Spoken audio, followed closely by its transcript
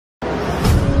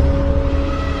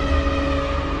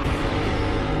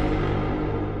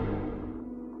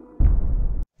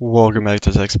Welcome back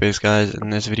to TechSpace, guys. In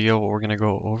this video, what we're going to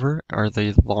go over are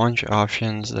the launch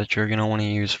options that you're going to want to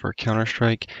use for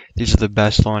Counter-Strike. These are the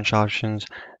best launch options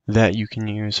that you can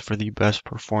use for the best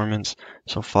performance.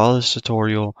 So follow this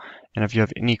tutorial, and if you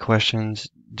have any questions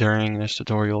during this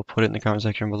tutorial, put it in the comment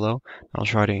section below. I'll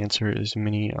try to answer as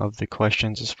many of the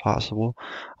questions as possible.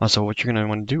 So what you're going to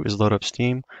want to do is load up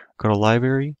Steam, go to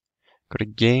Library, go to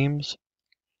Games,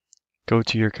 go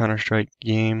to your Counter-Strike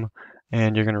game,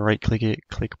 and you're going to right click it,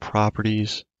 click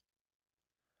Properties.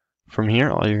 From here,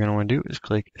 all you're going to want to do is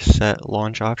click Set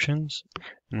Launch Options,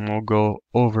 and we'll go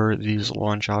over these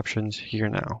launch options here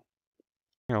now.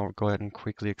 I'll go ahead and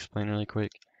quickly explain really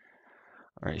quick.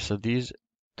 Alright, so these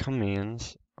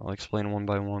commands, I'll explain one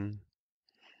by one,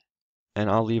 and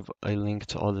I'll leave a link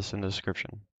to all this in the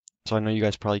description. So I know you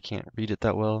guys probably can't read it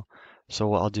that well, so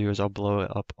what I'll do is I'll blow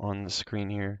it up on the screen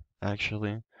here,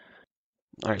 actually.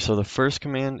 Alright, so the first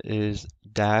command is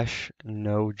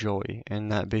 -nojoy,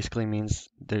 and that basically means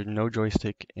there's no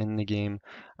joystick in the game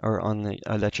or on the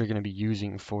that you're going to be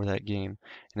using for that game,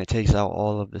 and it takes out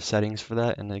all of the settings for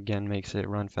that, and again makes it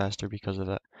run faster because of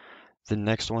that. The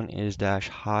next one is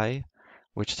 -high,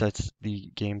 which sets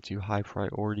the game to high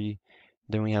priority.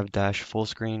 Then we have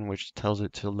 -fullscreen, which tells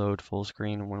it to load full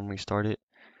screen when we start it.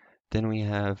 Then we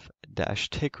have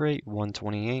 -tickrate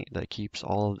 128 that keeps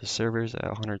all of the servers at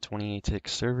 128 tick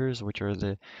servers, which are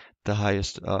the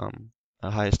highest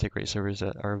tick rate servers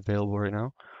that are available right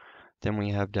now. Then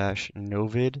we have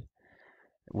 -novid,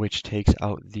 which takes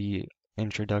out the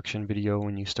introduction video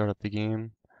when you start up the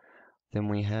game. Then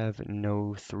we have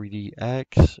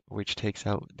no3dx, which takes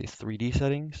out the 3D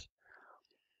settings.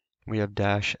 We have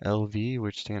 -lv,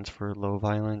 which stands for low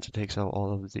violence. It takes out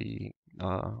all of the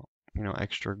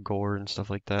extra gore and stuff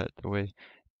like that. The way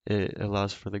it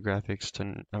allows for the graphics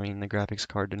the graphics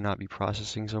card to not be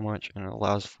processing so much, and it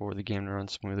allows for the game to run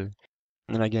smoother.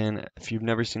 And again, if you've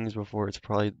never seen these before, it's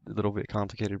probably a little bit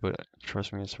complicated, but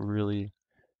trust me, it's really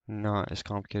not as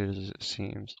complicated as it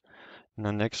seems.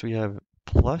 Now next we have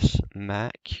plus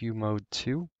matte Q mode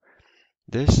 2.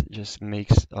 This just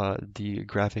makes the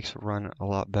graphics run a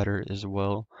lot better as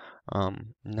well.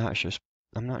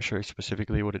 I'm not sure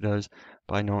specifically what it does,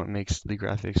 but I know it makes the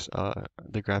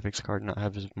graphics card not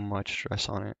have as much stress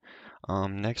on it.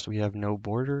 Next we have no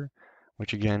border,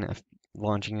 which again, if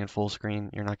launching in full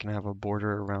screen, you're not going to have a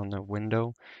border around the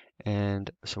window,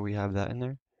 and so we have that in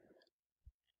there.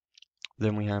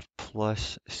 Then we have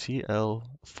plus CL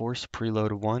force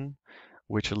preload 1,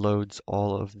 which loads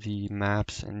all of the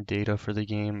maps and data for the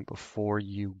game before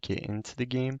you get into the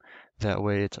game. That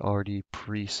way it's already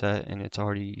preset and it's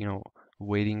already,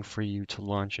 waiting for you to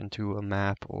launch into a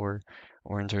map or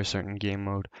into a certain game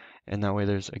mode. And that way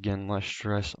there's, again, less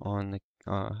stress on the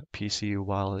PC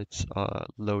while it's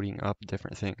loading up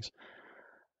different things.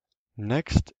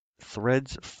 Next,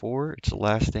 threads 4, it's the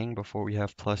last thing before we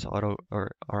have plus auto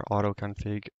or our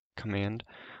autoconfig command.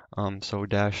 So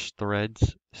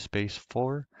 -threads space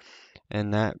 4,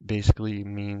 and that basically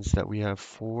means that we have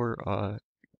 4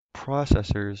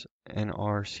 processors in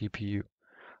our CPU.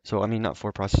 So I mean not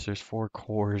 4 processors, 4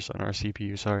 cores on our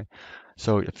CPU, sorry.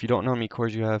 So if you don't know how many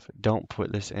cores you have, don't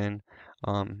put this in.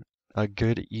 A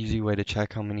good easy way to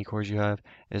check how many cores you have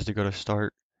is to go to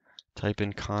start, type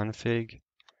in config.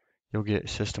 You'll get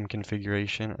system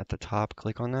configuration at the top,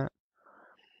 click on that.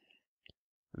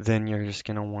 Then you're just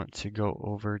going to want to go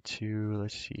over to,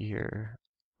 let's see here,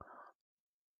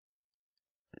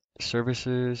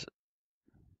 services,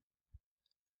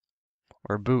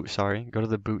 or boot, sorry. Go to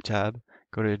the boot tab,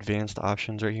 go to advanced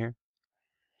options right here,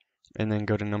 and then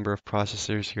go to number of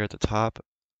processors here at the top.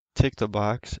 Tick the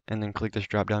box and then click this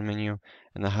drop down menu,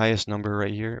 and the highest number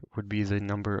right here would be the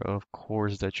number of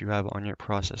cores that you have on your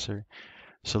processor.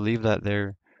 So leave that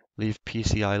there, leave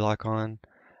PCI lock on,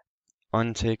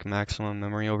 untick maximum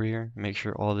memory over here, make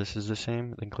sure all this is the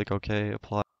same, then click OK,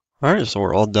 apply. Alright, so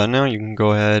we're all done now. You can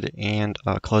go ahead and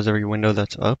close every window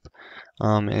that's up,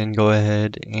 and go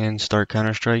ahead and start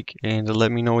Counter-Strike, and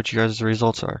let me know what you guys'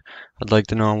 results are. I'd like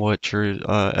to know what your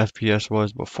FPS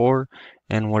was before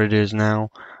and what it is now.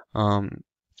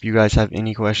 If you guys have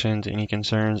any questions, any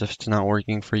concerns, if it's not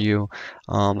working for you,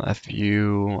 if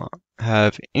you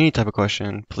have any type of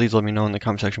question, please let me know in the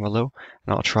comment section below,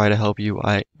 and I'll try to help you.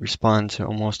 I respond to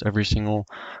almost every single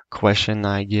question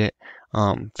I get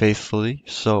faithfully.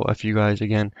 So if you guys,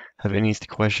 again, have any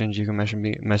questions, you can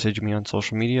message me on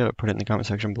social media or put it in the comment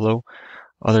section below.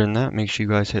 Other than that, make sure you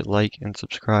guys hit like and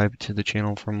subscribe to the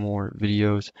channel for more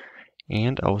videos,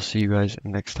 and I will see you guys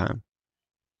next time.